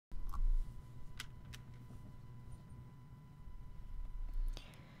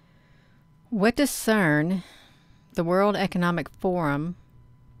What does CERN, the World Economic Forum,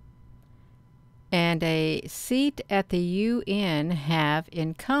 and a seat at the UN have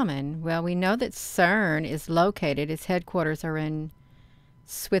in common? Well, we know that CERN is located, its headquarters are in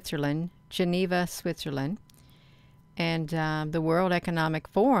Switzerland, Geneva, Switzerland. And the World Economic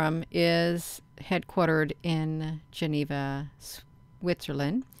Forum is headquartered in Geneva,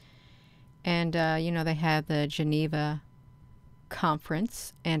 Switzerland. And, you know, they have the Geneva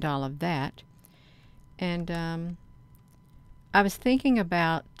conference and all of that. And I was thinking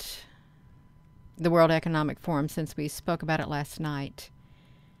about the World Economic Forum since we spoke about it last night.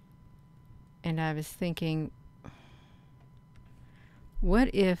 And I was thinking,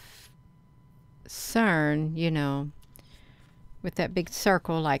 what if CERN, you know, with that big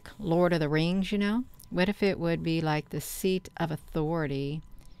circle like Lord of the Rings, you know, what if it would be like the seat of authority?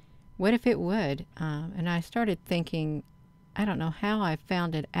 What if it would? And I started thinking, I don't know how I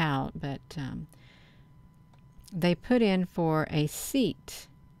found it out, but they put in for a seat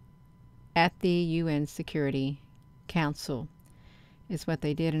at the UN Security Council is what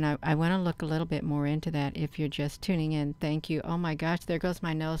they did. And I want to look a little bit more into that if you're just tuning in. Thank you. Oh my gosh, there goes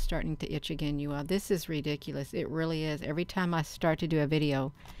my nose starting to itch again, you all. This is ridiculous. It really is. Every time I start to do a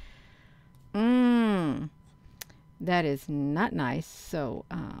video, that is not nice. So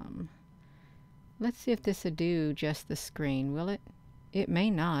let's see if this will do just the screen. Will it? It may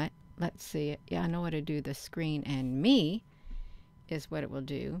not. Let's see it. Yeah, I know what to do. The screen and me is what it will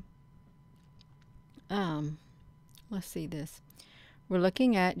do. Let's see this. We're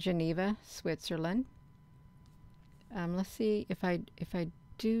looking at Geneva, Switzerland. Let's see if I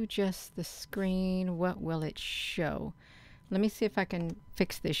do just the screen, what will it show? Let me see if I can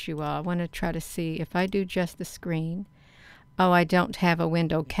fix this, you all. I want to try to see if I do just the screen. Oh, I don't have a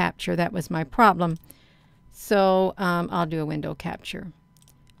window capture. That was my problem. So I'll do a window capture.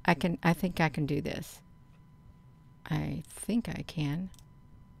 I think I can do this. I think I can.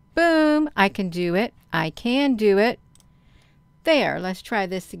 Boom! I can do it. I can do it. There. Let's try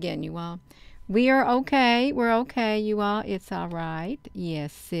this again, you all. We are okay. We're okay, you all. It's all right.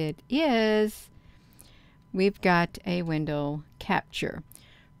 Yes, it is. We've got a window capture.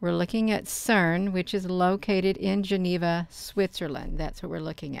 We're looking at CERN, which is located in Geneva, Switzerland. That's what we're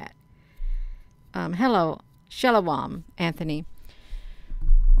looking at. Hello, Shalom, Anthony.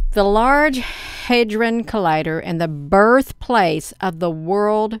 The Large Hadron Collider and the birthplace of the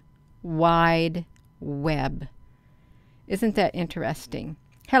World Wide Web. Isn't that interesting?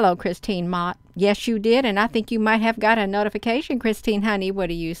 Hello, Christine Mott. Yes, you did, and I think you might have got a notification, Christine, honey. What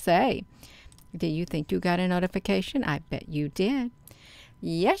do you say? Do you think you got a notification? I bet you did.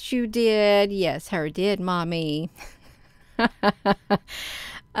 Yes, you did. Yes, her did, Mommy.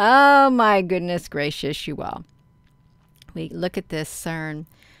 Oh, my goodness gracious, you all. We look at this CERN.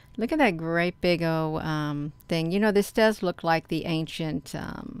 Look at that great big old thing. You know, this does look like the ancient,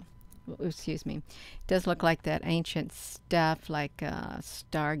 excuse me, it does look like that ancient stuff, like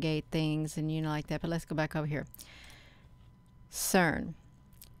Stargate things and, you know, like that. But let's go back over here. CERN.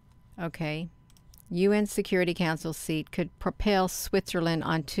 Okay. UN Security Council seat could propel Switzerland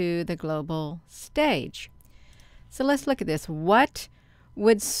onto the global stage. So let's look at this. What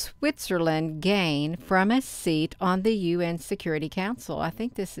would Switzerland gain from a seat on the UN Security Council? I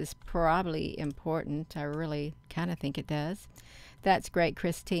think this is probably important. I really kind of think it does. That's great,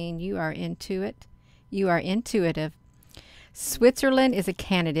 Christine. You are into it. You are intuitive. Switzerland is a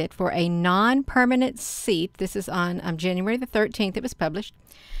candidate for a non-permanent seat. This is on January the 13th. It was published.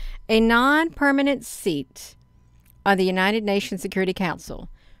 A non-permanent seat on the United Nations Security Council.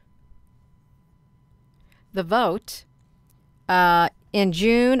 The vote in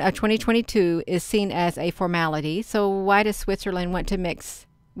June of 2022 is seen as a formality. So why does Switzerland want to mix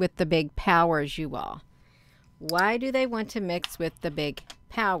with the big powers, you all? Why do they want to mix with the big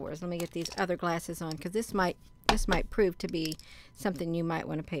powers? Let me get these other glasses on, because this might prove to be something you might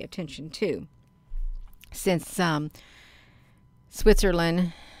want to pay attention to. Since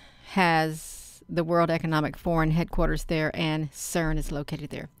Switzerland has the World Economic Forum headquarters there, and CERN is located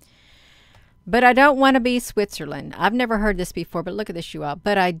there. But I don't want to be Switzerland. I've never heard this before, but look at this, you all.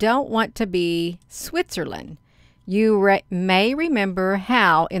 But I don't want to be Switzerland. You may remember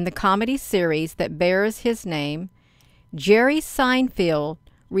how in the comedy series that bears his name, Jerry Seinfeld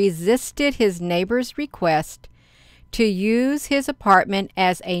resisted his neighbor's request to use his apartment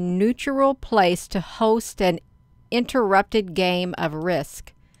as a neutral place to host an interrupted game of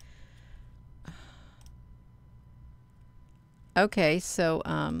Risk. Okay, so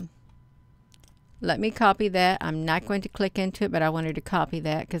let me copy that. I'm not going to click into it, but I wanted to copy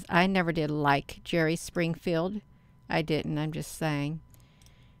that because I never did like Jerry Springfield. I didn't. I'm just saying.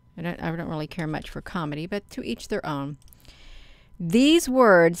 I don't really care much for comedy, but to each their own. These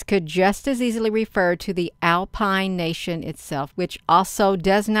words could just as easily refer to the Alpine nation itself, which also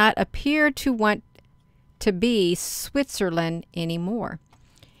does not appear to want to be Switzerland anymore.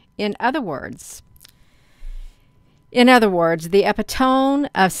 In other words, the epitome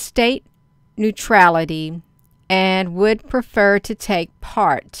of state neutrality and would prefer to take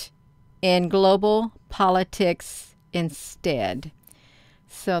part in global politics instead.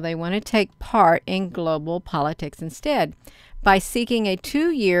 So they want to take part in global politics instead. By seeking a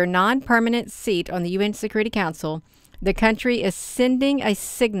 2-year non-permanent seat on the UN Security Council, the country is sending a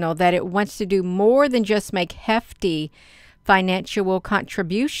signal that it wants to do more than just make hefty financial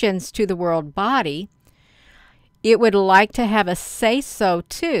contributions to the world body. It would like to have a say-so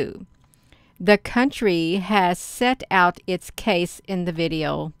too. The country has set out its case in the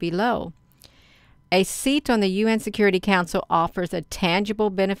video below. A seat on the UN Security Council offers a tangible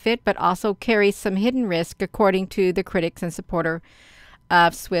benefit, but also carries some hidden risk, according to the critics and supporter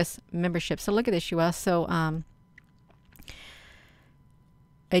of Swiss membership. So look at this, you all. So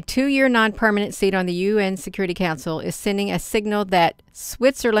a 2-year non-permanent seat on the UN Security Council is sending a signal that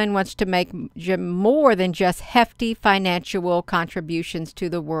Switzerland wants to make more than just hefty financial contributions to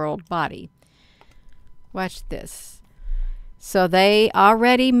the world body. Watch this. So they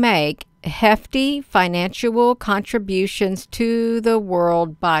already make hefty financial contributions to the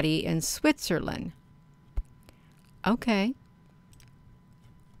world body in Switzerland. Okay.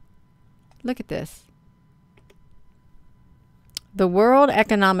 Look at this. The World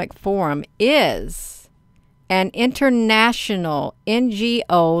Economic Forum is an international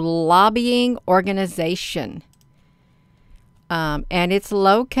NGO lobbying organization. And it's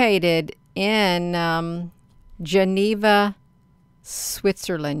located in Geneva,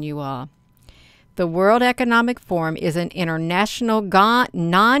 Switzerland, you all. The World Economic Forum is an international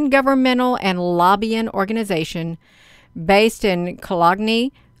non-governmental and lobbying organization based in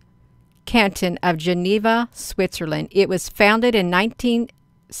Cologne, canton of Geneva, Switzerland. It was founded in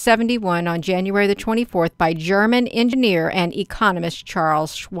 1971 on January the 24th by German engineer and economist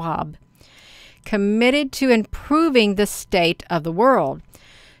Charles Schwab, committed to improving the state of the world.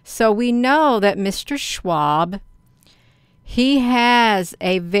 So we know that Mr. Schwab, he has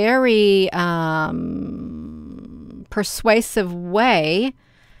a very persuasive way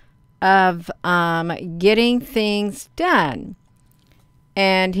of getting things done.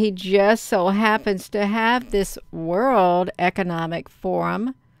 And he just so happens to have this World Economic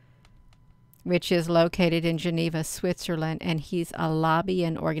Forum, which is located in Geneva, Switzerland, and he's a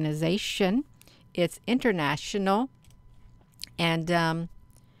lobbying organization. It's international. And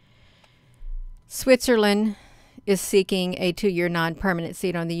Switzerland is seeking a 2-year non-permanent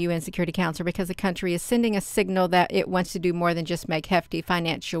seat on the UN Security Council because the country is sending a signal that it wants to do more than just make hefty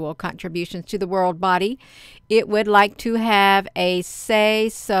financial contributions to the world body. It would like to have a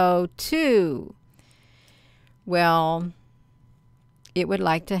say-so too. Well, it would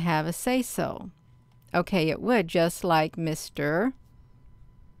like to have a say-so. Okay, it would, just like Mr.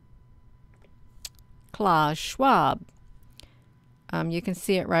 Klaus Schwab. You can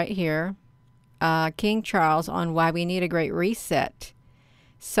see it right here. King Charles on why we need a great reset.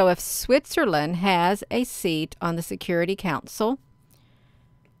 So if Switzerland has a seat on the Security Council,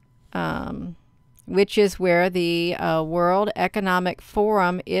 which is where the World Economic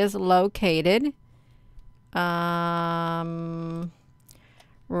Forum is located, right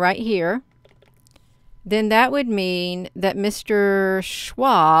here, then that would mean that Mr.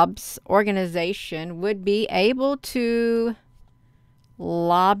 Schwab's organization would be able to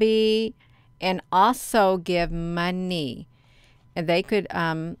lobby and also give money. And they could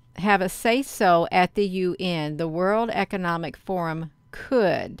have a say-so at the UN. The World Economic Forum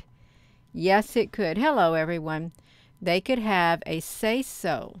could. Yes, it could. Hello, everyone. They could have a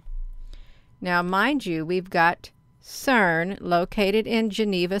say-so. Now, mind you, we've got CERN located in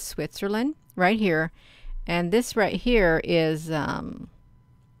Geneva, Switzerland, right here. And this right here is,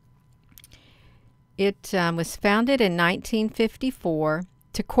 it was founded in 1954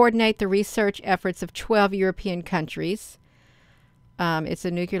 to coordinate the research efforts of 12 European countries. It's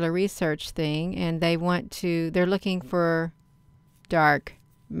a nuclear research thing, and they're looking for dark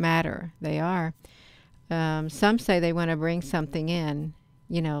matter. They are. Some say they want to bring something in,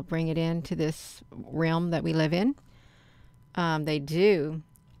 bring it into this realm that we live in. They do.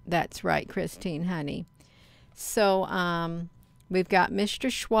 That's right, Christine, honey. So we've got Mr.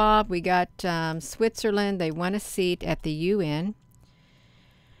 Schwab. We got Switzerland. They want a seat at the UN.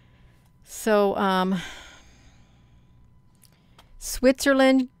 So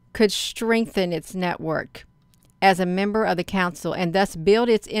Switzerland could strengthen its network as a member of the council and thus build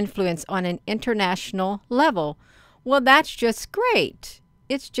its influence on an international level. Well, that's just great.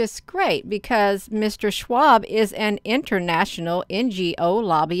 It's just great because Mr. Schwab is an international NGO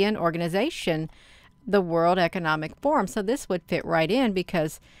lobbying organization, the World Economic Forum. So this would fit right in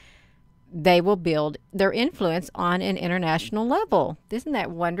because they will build their influence on an international level. Isn't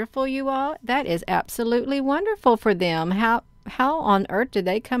that wonderful, you all? That is absolutely wonderful for them. How on earth did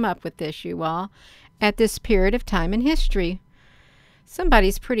they come up with this, you all, at this period of time in history?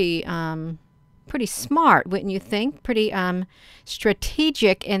 Somebody's pretty smart, wouldn't you think? Pretty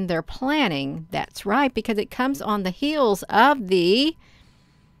strategic in their planning. That's right, because it comes on the heels of the,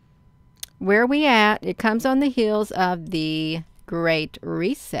 where are we at? It comes on the heels of the Great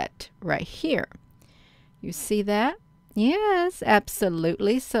Reset right here. You see that? Yes,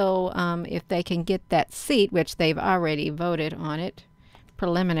 absolutely. So if they can get that seat, which they've already voted on it,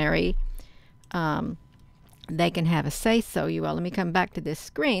 preliminary, they can have a say-so, you all. Let me come back to this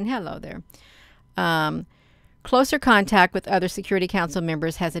screen. Hello there. Closer contact with other Security Council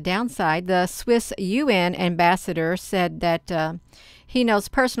members has a downside. The Swiss UN ambassador said that he knows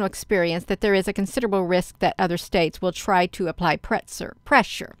personal experience that there is a considerable risk that other states will try to apply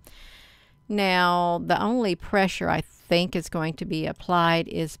pressure. Now, the only pressure I think is going to be applied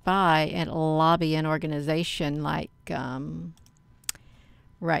is by a lobbying organization like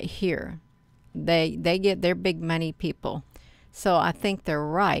right here. They get their big money people. So I think they're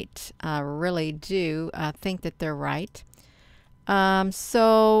right. I really do. I think that they're right.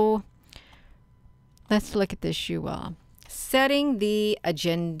 So let's look at this, you all. Setting the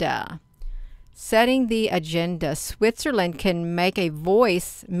agenda. Setting the agenda. Switzerland can make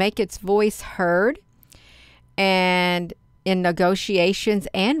its voice heard, and in negotiations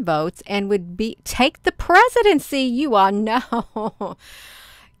and votes, and would take the presidency. You all know.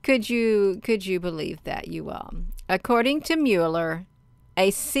 Could you believe that, you all? According to Mueller, a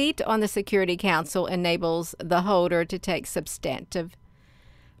seat on the Security Council enables the holder to take substantive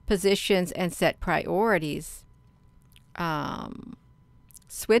positions and set priorities.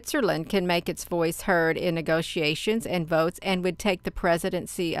 Switzerland can make its voice heard in negotiations and votes and would take the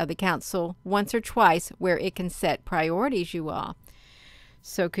presidency of the council once or twice where it can set priorities, you all.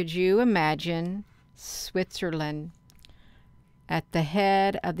 So could you imagine Switzerland at the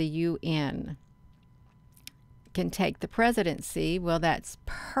head of the UN can take the presidency? Well, that's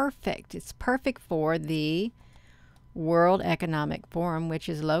perfect. It's perfect for the World Economic Forum, which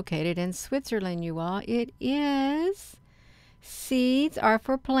is located in Switzerland, you all. It is. Seeds are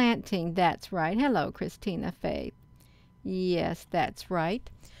for planting. That's right. Hello, Christina Faith. Yes, that's right.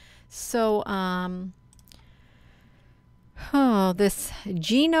 So, this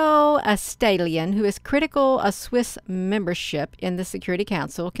Gino Astalian, who is critical of Swiss membership in the Security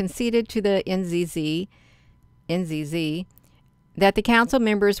Council, conceded to the NZZ that the council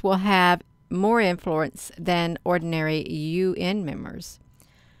members will have more influence than ordinary UN members.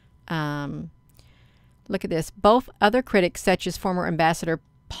 Look at this. Both other critics, such as former Ambassador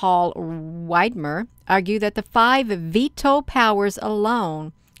Paul Weidmer, argue that the 5 veto powers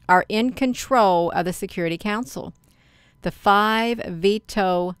alone are in control of the Security Council. The 5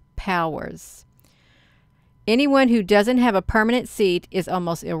 veto powers. Anyone who doesn't have a permanent seat is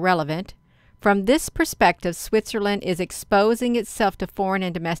almost irrelevant. From this perspective, Switzerland is exposing itself to foreign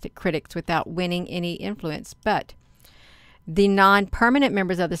and domestic critics without winning any influence. But the non-permanent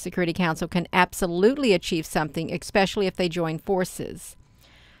members of the Security Council can absolutely achieve something, especially if they join forces.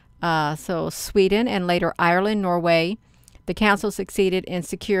 So Sweden and later Ireland, Norway, the Council succeeded in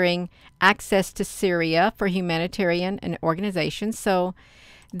securing access to Syria for humanitarian and organizations. So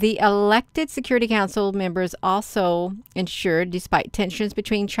the elected Security Council members also ensured, despite tensions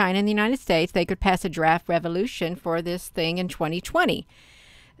between China and the United States, they could pass a draft resolution for this thing in 2020.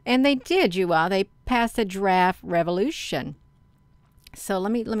 And they did, you all. They passed a draft resolution. So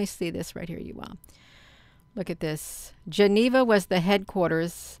let me see this right here, you all. Look at this. Geneva was the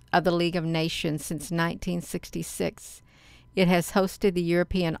headquarters of the League of Nations since 1966. It has hosted the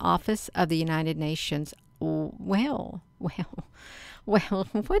European Office of the United Nations. Well,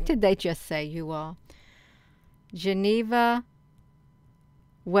 what did they just say, you all? Geneva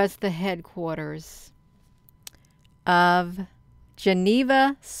was the headquarters of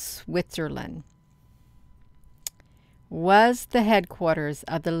Geneva, Switzerland, was the headquarters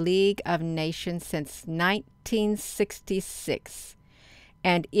of the League of Nations since 1966,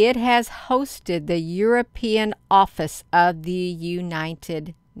 and it has hosted the European Office of the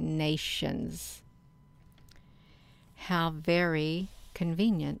United Nations. How very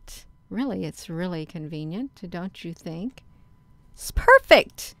convenient. Really, it's really convenient, don't you think? It's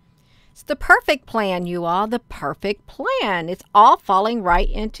perfect. It's the perfect plan, you all. The perfect plan. It's all falling right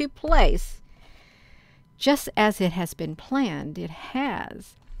into place. Just as it has been planned, it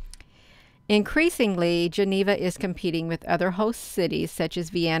has. Increasingly, Geneva is competing with other host cities such as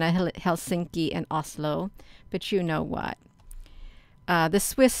Vienna, Helsinki, and Oslo. But you know what? The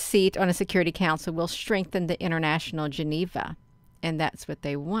Swiss seat on a Security Council will strengthen the international Geneva, and that's what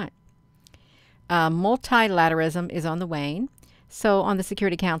they want. Multilateralism is on the wane. So on the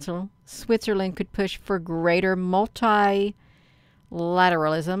Security Council, Switzerland could push for greater multilateralism,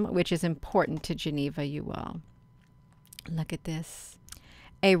 which is important to Geneva, you all. Look at this.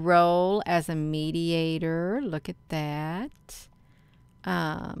 A role as a mediator. Look at that.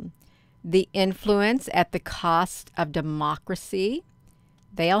 The influence at the cost of democracy.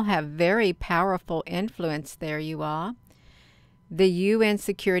 They'll have very powerful influence there, you all. The UN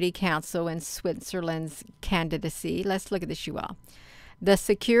Security Council and Switzerland's candidacy. Let's look at this, you all. The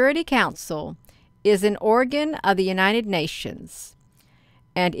Security Council is an organ of the United Nations,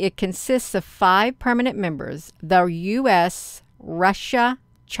 and it consists of 5 permanent members: the U.S., Russia,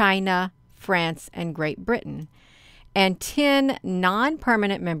 China, France, and Great Britain, and 10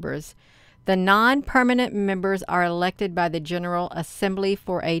 non-permanent members. The non-permanent members are elected by the General Assembly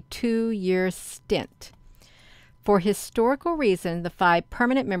for a 2-year stint. For historical reasons, the 5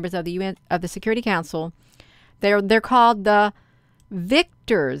 permanent members of the UN of the Security Council, they're called the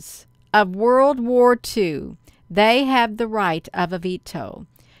victors of World War II. They have the right of a veto.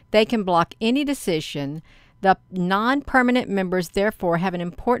 They can block any decision. The non-permanent members, therefore, have an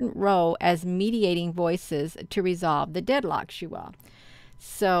important role as mediating voices to resolve the deadlocks, you all.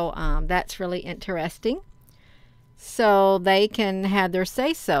 So that's really interesting. So they can have their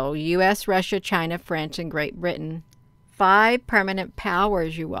say-so. U.S., Russia, China, France, and Great Britain. 5 permanent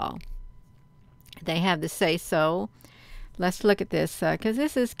powers, you all. They have the say-so. Let's look at this, because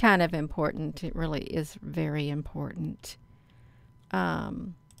this is kind of important. It really is very important.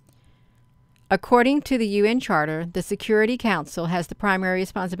 According to the UN Charter, the Security Council has the primary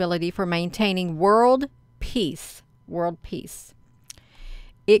responsibility for maintaining world peace. World peace.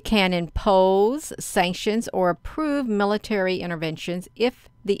 It can impose sanctions or approve military interventions if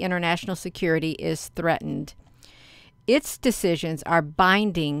the international security is threatened. Its decisions are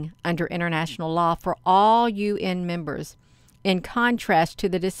binding under international law for all UN members, in contrast to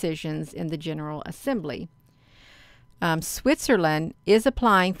the decisions in the General Assembly. Switzerland is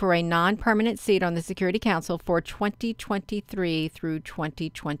applying for a non-permanent seat on the Security Council for 2023 through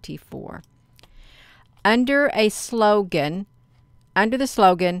 2024. Under the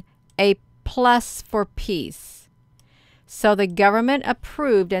slogan, "A Plus for Peace." So the government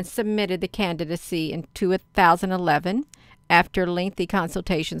approved and submitted the candidacy in 2011 after lengthy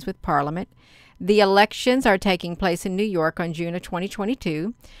consultations with Parliament. The elections are taking place in New York on June of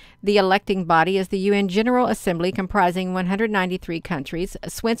 2022. The electing body is the UN General Assembly, comprising 193 countries.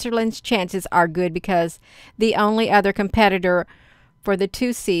 Switzerland's chances are good because the only other competitor for the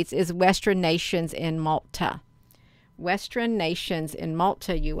 2 seats is Western nations in Malta. Western nations in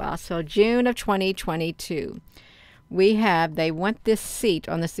Malta, you all. So June of 2022. They want this seat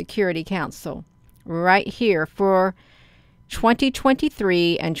on the Security Council right here for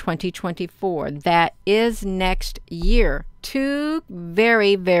 2023 and 2024. That is next year. 2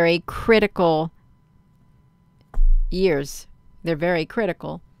 very, very critical years. They're very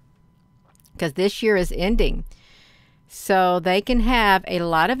critical because this year is ending. So they can have a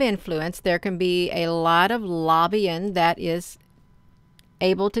lot of influence. There can be a lot of lobbying that is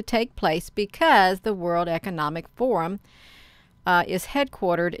able to take place because the World Economic Forum is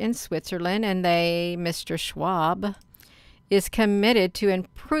headquartered in Switzerland, and Mr. Schwab, is committed to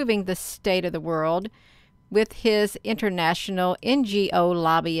improving the state of the world with his international NGO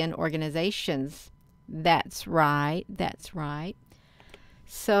lobbying organizations. That's right. That's right.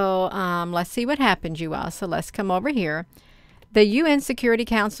 So let's see what happens, you all. So let's come over here. The UN Security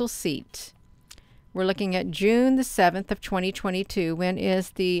Council seat. We're looking at June the 7th of 2022. When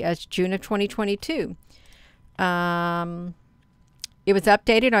is June of 2022? It was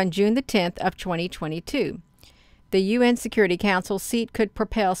updated on June the 10th of 2022. The UN Security Council seat could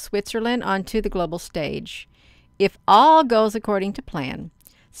propel Switzerland onto the global stage. If all goes according to plan,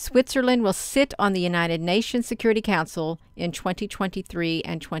 Switzerland will sit on the United Nations Security Council in 2023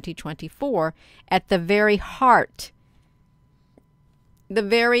 and 2024 at the very heart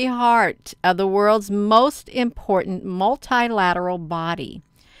of the world's most important multilateral body.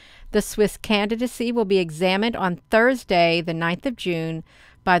 The Swiss candidacy will be examined on Thursday, the 9th of June,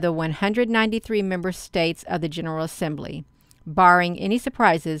 by the 193 member states of the General Assembly. Barring any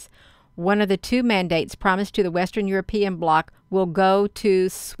surprises, one of the two mandates promised to the Western European bloc will go to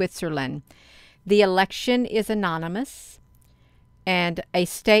Switzerland. The election is anonymous, and a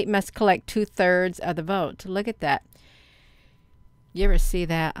state must collect 2/3 of the vote. Look at that. You ever see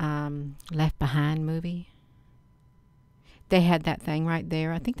that Left Behind movie? They had that thing right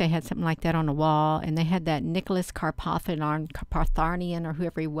there. I think they had something like that on the wall, and they had that Nicholas Carpatharnian, or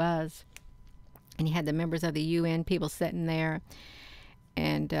whoever he was, and he had the members of the UN people sitting there,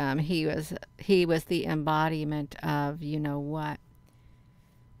 and he was the embodiment of you know what,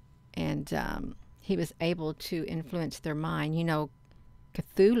 and he was able to influence their mind. You know,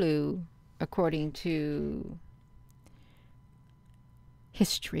 Cthulhu, according to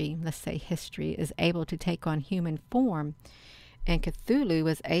history, let's say history, is able to take on human form. And Cthulhu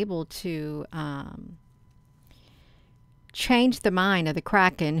was able to change the mind of the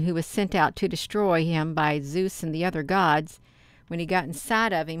Kraken, who was sent out to destroy him by Zeus and the other gods. When he got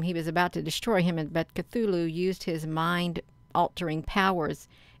inside of him, he was about to destroy him, but Cthulhu used his mind-altering powers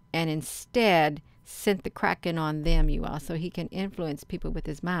and instead sent the Kraken on them, you all. So he can influence people with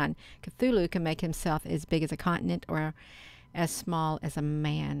his mind. Cthulhu can make himself as big as a continent or as small as a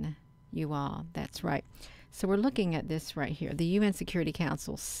man, you all. That's right. So we're looking at this right here, the UN Security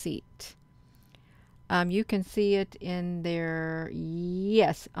Council seat. You can see it in there,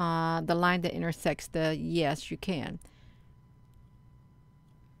 yes, the line that intersects the, yes, you can.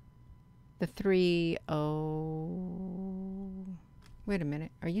 The 3, oh, wait a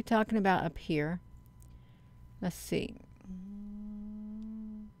minute. Are you talking about up here? Let's see.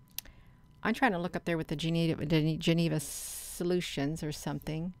 I'm trying to look up there with the Geneva Solutions or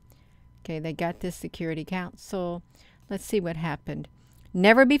something. Okay, they got this Security Council. Let's see what happened.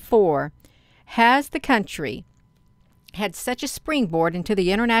 Never before has the country had such a springboard into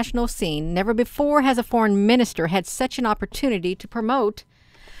the international scene. Never before has a foreign minister had such an opportunity to promote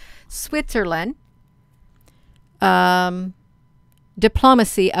Switzerland,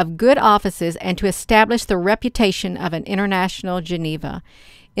 diplomacy of good offices, and to establish the reputation of an international Geneva.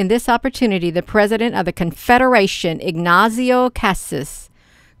 In this opportunity, the president of the Confederation, Ignacio Cassis,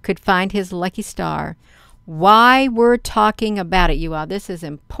 could find his lucky star. Why we're talking about it, you all. This is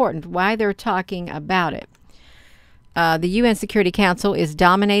important. Why they're talking about it. The UN Security Council is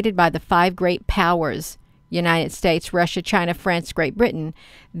dominated by the 5 great powers: United States, Russia, China, France, Great Britain.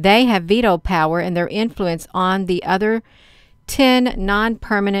 They have veto power, and their influence on the other 10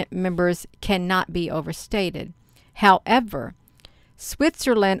 non-permanent members cannot be overstated. However,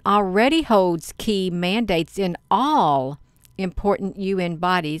 Switzerland already holds key mandates in all important UN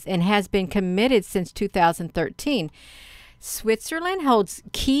bodies and has been committed since 2013. Switzerland holds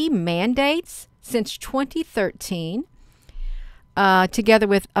key mandates since 2013, together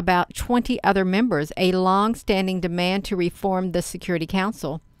with about 20 other members, a long-standing demand to reform the Security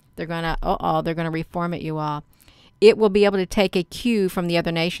Council. They're going to reform it, you all. It will be able to take a cue from the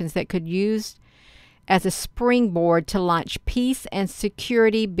other nations that could use as a springboard to launch peace and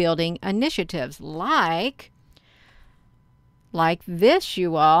security building initiatives like this,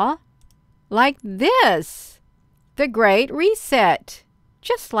 you all. Like this. The Great Reset.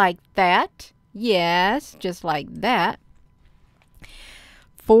 Just like that. Yes, just like that.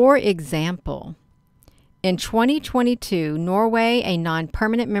 For example, in 2022, Norway, a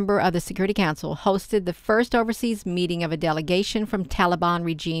non-permanent member of the Security Council, hosted the first overseas meeting of a delegation from Taliban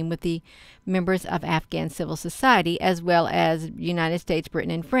regime with the members of Afghan civil society, as well as United States,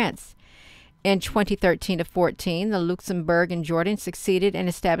 Britain, and France. In 2013 to 14, the Luxembourg and Jordan succeeded in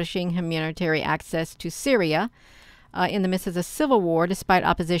establishing humanitarian access to Syria in the midst of a civil war, despite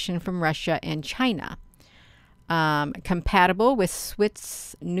opposition from Russia and China. Compatible with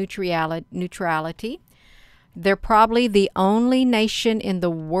Swiss neutrality, they're probably the only nation in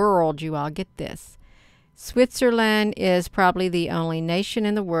the world, you all get this. Switzerland is probably the only nation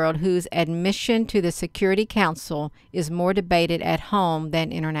in the world whose admission to the Security Council is more debated at home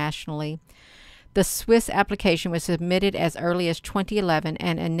than internationally. The Swiss application was submitted as early as 2011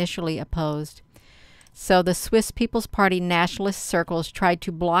 and initially opposed. So the Swiss People's Party nationalist circles tried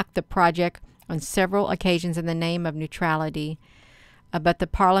to block the project on several occasions in the name of neutrality. But the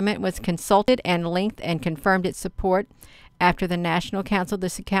parliament was consulted and linked and confirmed its support after the National Council, the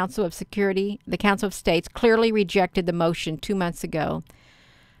Council of Security, the Council of States clearly rejected the motion 2 months ago.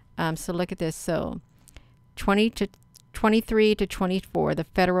 So look at this. So 23 to 24, the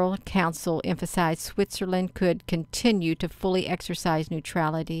Federal Council emphasized Switzerland could continue to fully exercise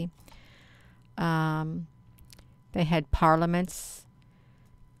neutrality. They had parliaments.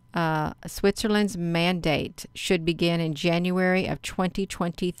 Switzerland's mandate should begin in January of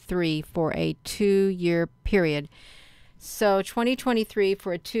 2023 for a 2-year period. So 2023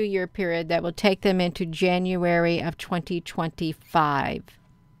 for a 2-year period that will take them into January of 2025.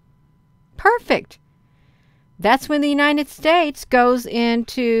 Perfect. That's when the United States goes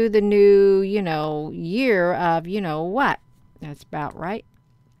into the new, year of, what? That's about right.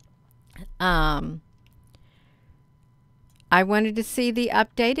 I wanted to see the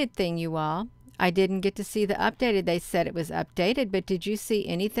updated thing, you all. I didn't get to see the updated. They said it was updated, but did you see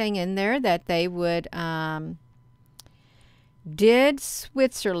anything in there that they would, did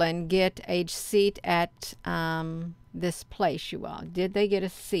Switzerland get a seat at this place, you all? Did they get a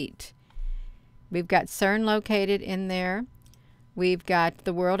seat? We've got CERN located in there. We've got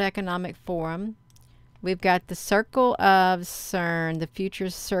the World Economic Forum. We've got the circle of CERN, the future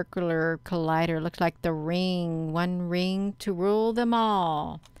circular collider. Looks like the ring, one ring to rule them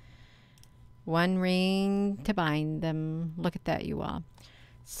all. One ring to bind them. Look at that, you all.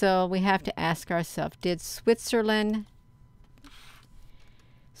 So we have to ask ourselves, did Switzerland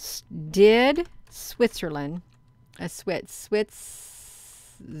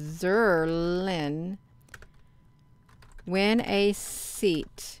win a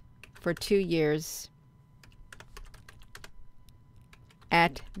seat for 2 years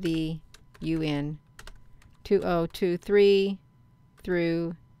at the UN 2023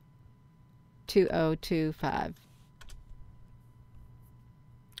 through 2025?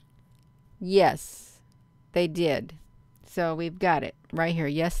 Yes, they did. So we've got it right here.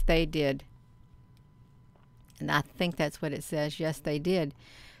 Yes, they did. And I think that's what it says. Yes, they did.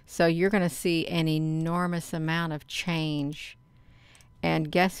 So you're going to see an enormous amount of change. And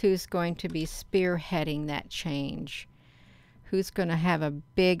guess who's going to be spearheading that change? Who's going to have a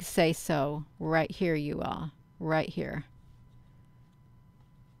big say-so? Right here, you all. Right here.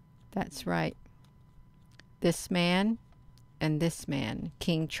 That's right. This man and this man.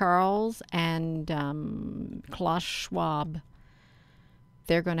 King Charles and Klaus Schwab.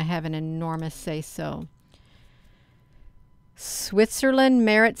 They're going to have an enormous say-so. Switzerland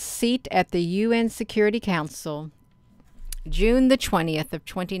merits seat at the UN Security Council. June the 20th of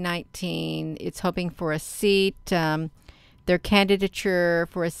 2019. It's hoping for a seat. Their candidature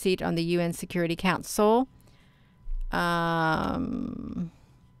for a seat on the UN Security Council.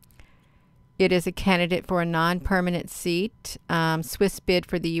 It is a candidate for a non-permanent seat. Swiss bid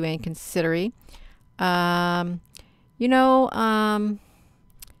for the UN considery.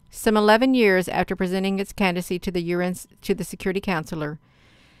 Some 11 years after presenting its candidacy to the Security Council,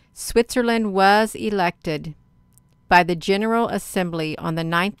 Switzerland was elected by the General Assembly on the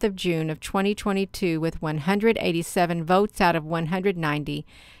 9th of June of 2022 with 187 votes out of 190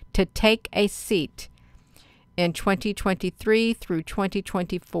 to take a seat in 2023 through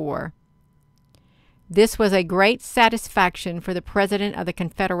 2024. This was a great satisfaction for the President of the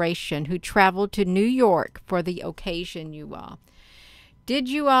Confederation, who traveled to New York for the occasion, you all. Did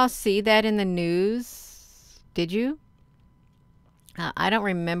you all see that in the news? Did you? I don't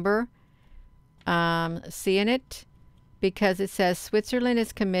remember seeing it, because it says Switzerland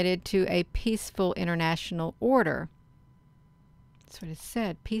is committed to a peaceful international order. That's what it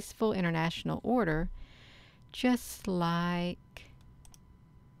said, peaceful international order, just like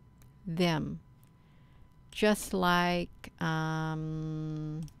them. Just like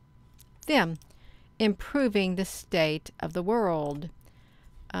them improving the state of the world.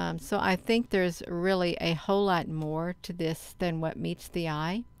 So I think there's really a whole lot more to this than what meets the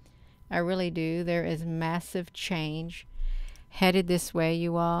eye. I really do. There is massive change headed this way,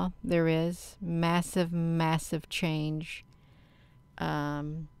 you all. There is massive, massive change.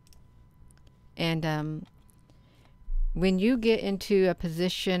 When you get into a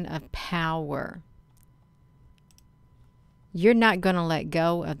position of power, you're not going to let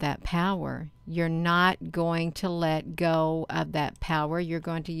go of that power. You're not going to let go of that power. You're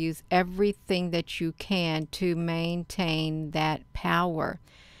going to use everything that you can to maintain that power.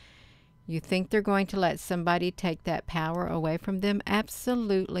 You think they're going to let somebody take that power away from them?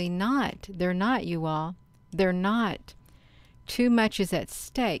 Absolutely not. They're not, you all. They're not. Too much is at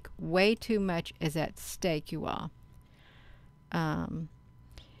stake. Way too much is at stake, you all.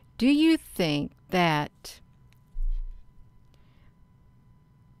 Do you think that...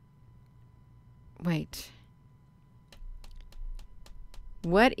 Wait.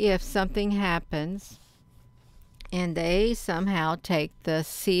 What if something happens and they somehow take the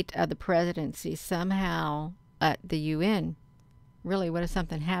seat of the presidency somehow at the UN? Really, what if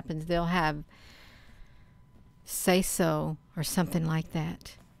something happens? They'll have say-so or something like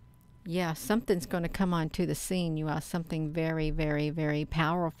that. Yeah, something's going to come onto the scene. You are something very, very, very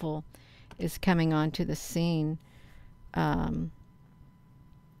powerful is coming onto the scene.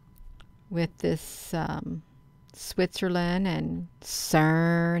 With this Switzerland and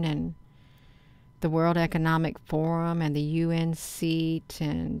CERN and the World Economic Forum and the UN seat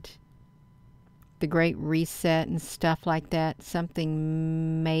and the Great Reset and stuff like that.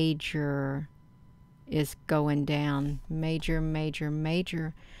 Something major is going down. Major, major,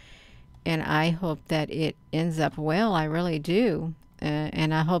 major. And I hope that it ends up well. I really do.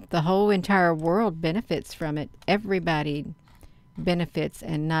 And I hope the whole entire world benefits from it. Everybody benefits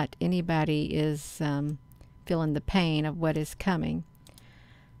and not anybody is feeling the pain of what is coming.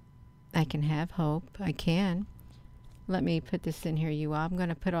 I can have hope. I can. Let me put this in here, you all. I'm going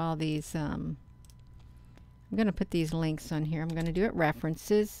to put all these, I'm going to put these links on here. I'm going to do it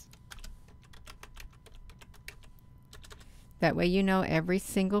references. That way you know every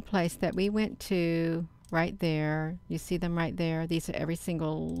single place that we went to right there. You see them right there. These are every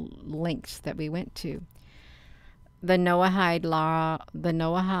single links that we went to. The Noahide law, the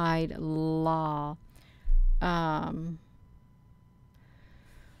Noahide law.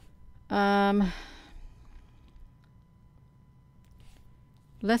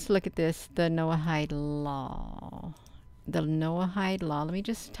 Let's look at this, the Noahide law. The Noahide law. Let me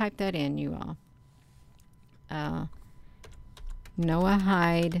just type that in, you all.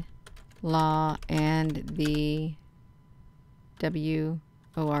 Noahide law and the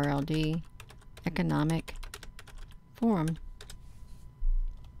WORLD economic forum.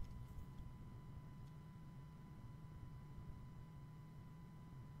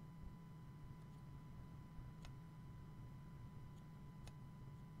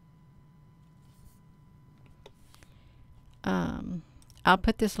 I'll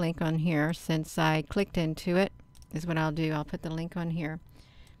put this link on here since I clicked into it. Is what I'll do. I'll put the link on here.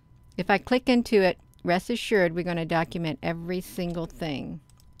 If I click into it, rest assured we're going to document every single thing.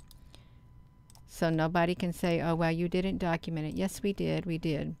 So nobody can say, oh, well, you didn't document it. Yes, we did. We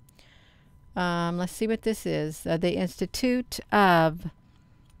did. Let's see what this is. The Institute of...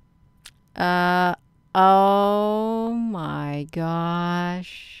 oh my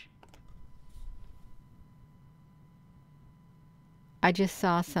gosh. I just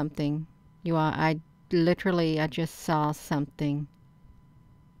saw something. You all, I just saw something.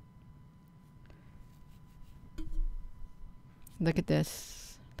 Look at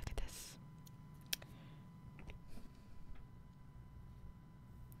this. Look at this.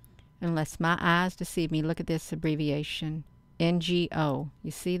 Unless my eyes deceive me, look at this abbreviation. NGO.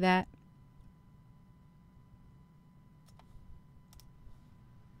 You see that?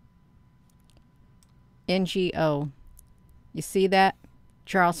 NGO. You see that?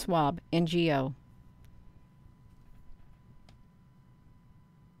 Charles Schwab, NGO.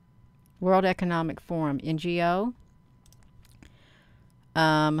 World Economic Forum, NGO.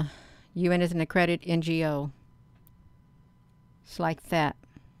 UN is an accredited NGO. It's like that.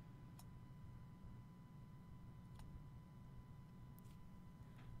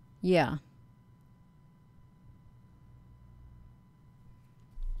 Yeah.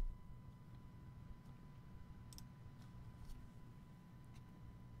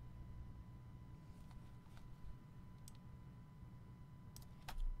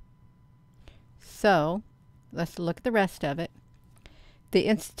 So, let's look at the rest of it. The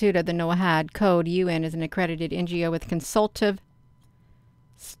Institute of the Noahide Code, UN, is an accredited NGO with consultative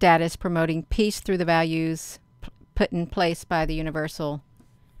status promoting peace through the values put in place by the universal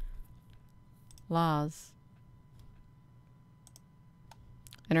laws.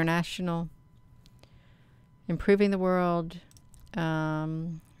 International. Improving the world.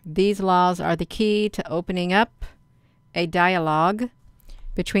 These laws are the key to opening up a dialogue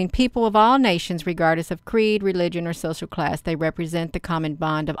between people of all nations, regardless of creed, religion, or social class. They represent the common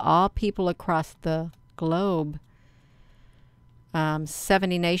bond of all people across the globe.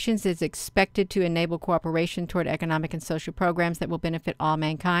 70 nations is expected to enable cooperation toward economic and social programs that will benefit all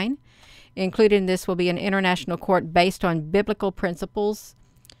mankind. Included in this will be an international court based on biblical principles.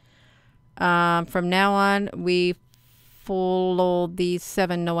 From now on, we follow these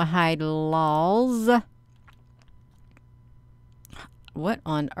 7 Noahide laws. What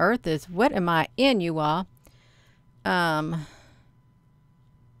on earth is, what am I in, you all? Well,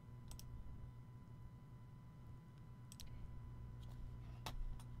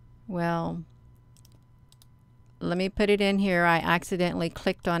 let me put it in here. I accidentally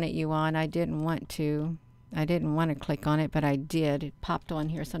clicked on it, you all, and I didn't want to. I didn't want to click on it, but I did. It popped on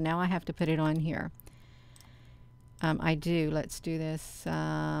here, so now I have to put it on here. I do. Let's do this.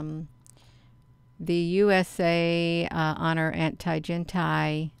 The USA honor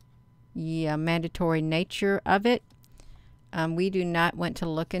anti-Gentile mandatory nature of it. We do not want to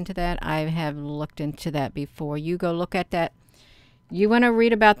look into that. I have looked into that before. You go look at that You want to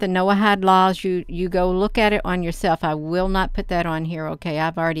read about the Noahide laws, you go look at it on yourself. I will not put that on here, okay?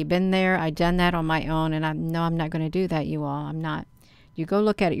 I've already been there. I've done that on my own, and I'm not going to do that, you all. I'm not. You go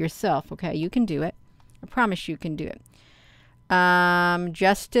look at it yourself, okay? You can do it. I promise you can do it.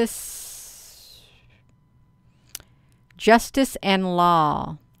 Justice and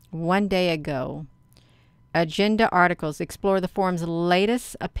Law, 1 day ago. Agenda articles explore the forum's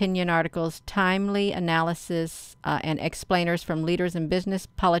latest opinion articles, timely analysis, and explainers from leaders in business,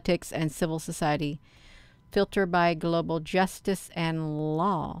 politics, and civil society. Filter by Global Justice and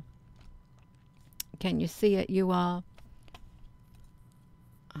Law. Can you see it, you all?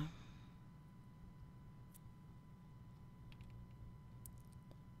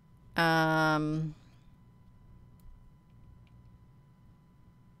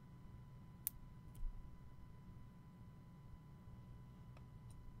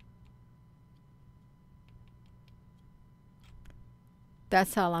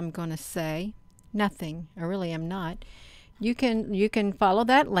 That's all I'm going to say. Nothing. I really am not. You can follow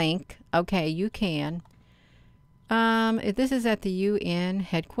that link. Okay, you can. If this is at the UN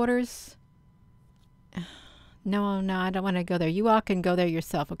headquarters. No, I don't want to go there. You all can go there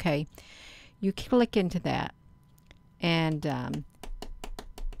yourself. Okay. You click into that. And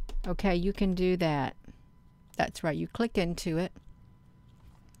okay, you can do that. That's right. You click into it.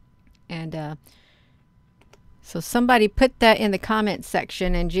 And so somebody put that in the comment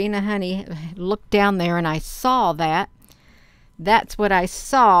section, and Gina Honey looked down there, and I saw that. That's what I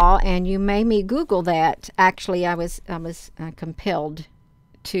saw, and you made me Google that. Actually, I was compelled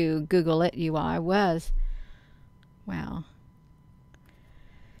to Google it. You all, I was. Wow.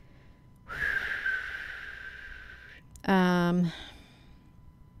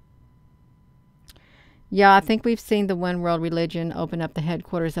 Yeah, I think we've seen the one world religion open up the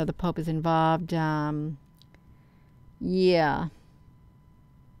headquarters of the Pope is involved. Yeah.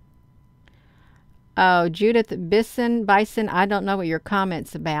 Oh, Judith Bison, I don't know what your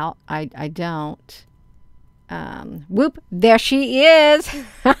comment's about. I don't. Whoop, there she is.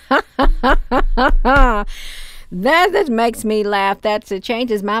 That makes me laugh. It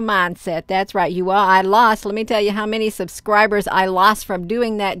changes my mindset. That's right, you all. I lost. Let me tell you how many subscribers I lost from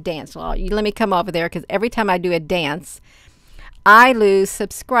doing that dance. Well, let me come over there, because every time I do a dance, I lose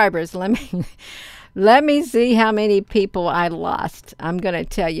subscribers. Let me see how many people I lost. I'm going to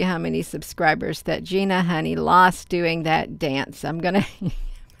tell you how many subscribers that Gina Honey lost doing that dance. I'm going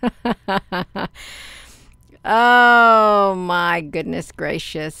to... Oh, my goodness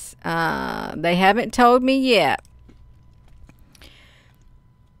gracious. They haven't told me yet.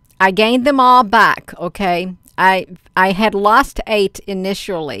 I gained them all back, okay? I had lost 8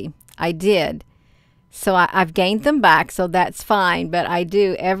 initially. I did. So I've gained them back, so that's fine. But I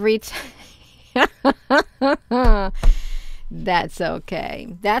do every time. That's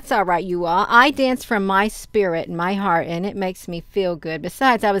okay. That's all right, you all. I dance from my spirit and my heart, and it makes me feel good.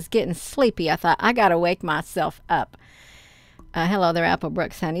 Besides, I was getting sleepy. I thought, I got to wake myself up. Hello there, Apple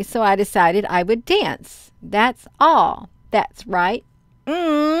Brooks, honey. So I decided I would dance. That's all. That's right.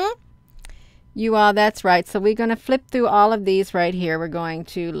 You all, that's right. So we're going to flip through all of these right here. We're going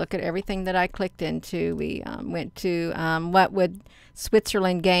to look at everything that I clicked into. We went to what would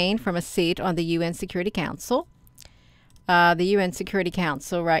Switzerland gain from a seat on the UN Security Council. The UN Security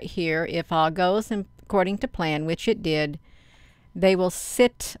Council right here, if all goes according to plan, which it did, they will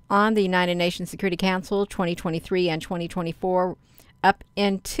sit on the United Nations Security Council 2023 and 2024 up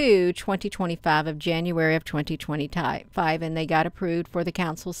into 2025 of January of 2025, and they got approved for the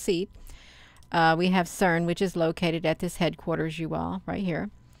council seat. We have CERN, which is located at this headquarters, you all, right here.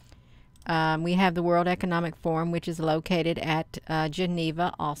 We have the World Economic Forum, which is located at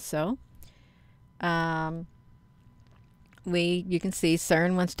Geneva also. You can see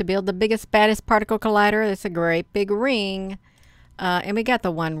CERN wants to build the biggest, baddest particle collider. It's a great big ring. And we got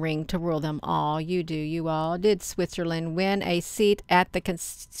the one ring to rule them all. You all. Did Switzerland win a seat at the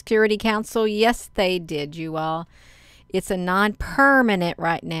Security Council? Yes, they did, you all. It's a non-permanent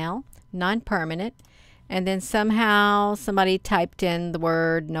right now. Non-permanent. And then somehow somebody typed in the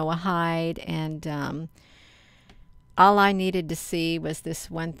word Noahide, and all I needed to see was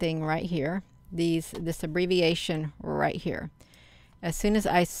this one thing right here. This abbreviation right here. As soon as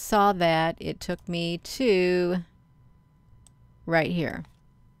I saw that, it took me to right here.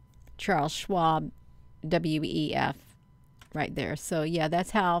 Charles Schwab, W.E.F. right there. So yeah,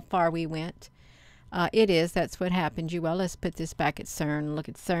 that's how far we went. That's what happened, you all. Let's put this back at CERN. Look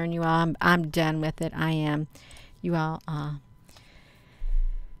at CERN, you all. I'm done with it. I am. You all,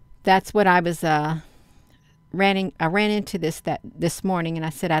 that's what I was I ran into this morning, and I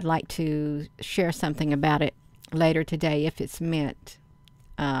said I'd like to share something about it. later today if it's meant,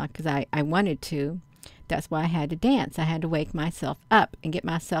 because I wanted to. That's why I had to dance. I had to wake myself up and get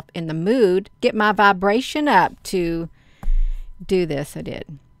myself in the mood, get my vibration up to do this. I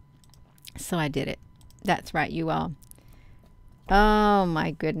did. So I did it. That's right, you all. Oh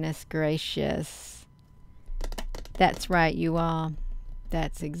my goodness gracious. That's right, you all.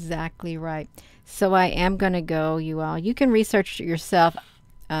 That's exactly right. So I am going to go, you all. You can research it yourself.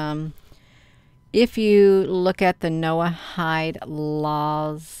 If you look at the Noahide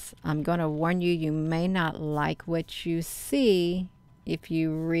laws, I'm going to warn you, you may not like what you see. If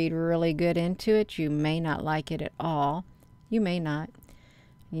you read really good into it, you may not like it at all. You may not.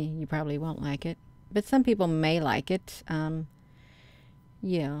 You probably won't like it. But some people may like it.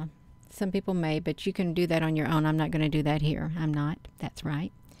 Yeah, some people may, but you can do that on your own. I'm not going to do that here. I'm not. That's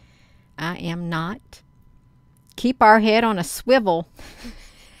right. I am not. Keep our head on a swivel.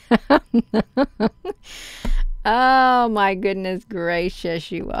 Oh my goodness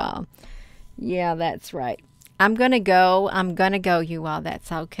gracious, you all. Yeah, that's right. I'm gonna go, you all.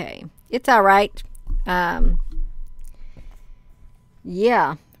 That's okay. It's all right.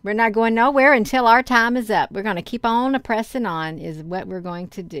 Yeah, we're not going nowhere until our time is up. We're gonna keep on pressing on is what we're going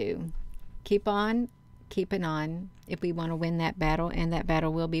to do. Keep on keeping on if we want to win that battle, and that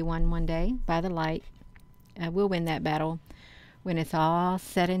battle will be won one day by the light. We'll win that battle when it's all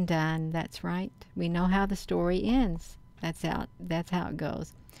said and done. That's right. We know how the story ends. That's how it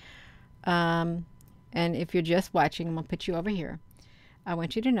goes. And if you're just watching, I'm going to put you over here. I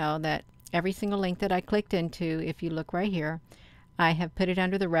want you to know that every single link that I clicked into, if you look right here, I have put it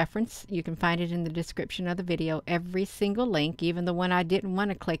under the reference. You can find it in the description of the video. Every single link, even the one I didn't want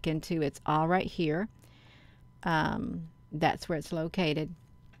to click into, it's all right here. That's where it's located.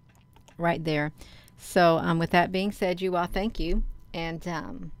 Right there. So with that being said, you all, thank you.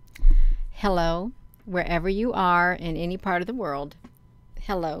 And hello, wherever you are in any part of the world.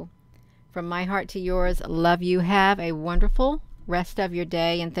 Hello. From my heart to yours, love you. Have a wonderful rest of your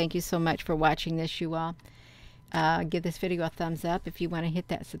day. And thank you so much for watching this, you all. Give this video a thumbs up. If you want to hit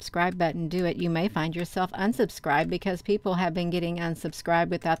that subscribe button, do it. You may find yourself unsubscribed because people have been getting unsubscribed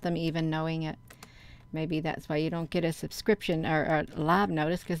without them even knowing it. Maybe that's why you don't get a subscription or a live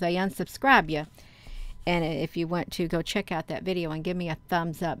notice, because they unsubscribe you. And if you want to go check out that video and give me a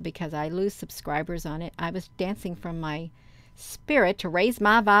thumbs up, because I lose subscribers on it. I was dancing from my spirit to raise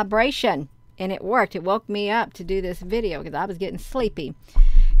my vibration, and it worked. It woke me up to do this video because I was getting sleepy.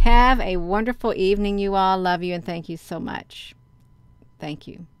 Have a wonderful evening, you all. Love you and thank you so much. Thank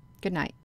you. Good night.